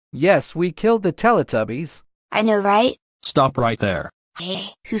Yes, we killed the Teletubbies. I know, right? Stop right there.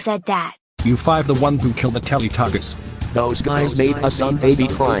 Hey, who said that? You five the one who killed the Teletubbies. Those guys made a sun baby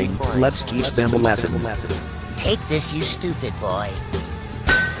crying. Let's teach them a lesson. Take this, you stupid boy.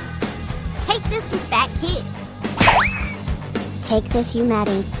 Take this, you fat kid. Take this, you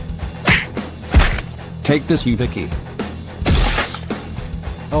Maddie. Take this, you Vicky.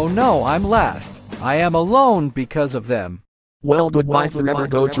 Oh no, I'm last. I am alone because of them. Well, goodbye forever.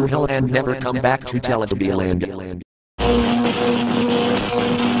 Go to hell and never come back to Teletubby land.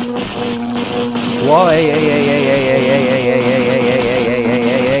 Whoa, hey, hey, hey, hey, hey, hey, hey, hey, hey, hey, hey, hey, hey, hey,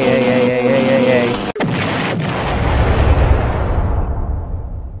 hey, hey, hey, hey, hey.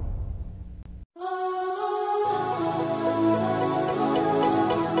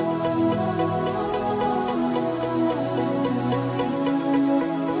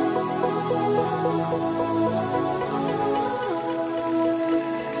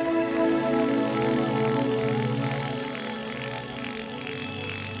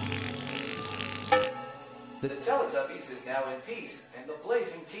 The Teletubbies is now in peace, and the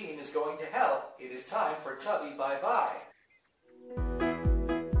blazing team is going to hell. It is time for Tubby Bye-Bye.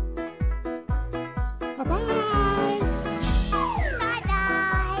 Bye-bye.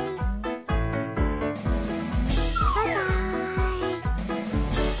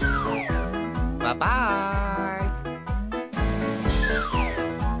 Bye-bye. Bye-bye.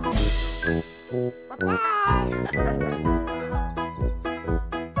 Bye-bye.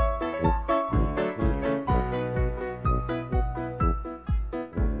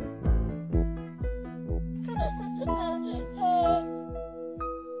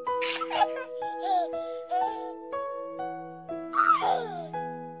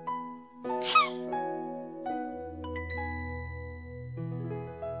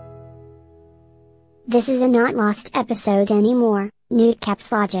 This is a not lost episode anymore. Nude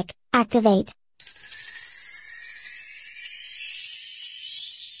caps logic, activate.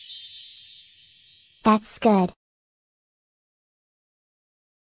 That's good.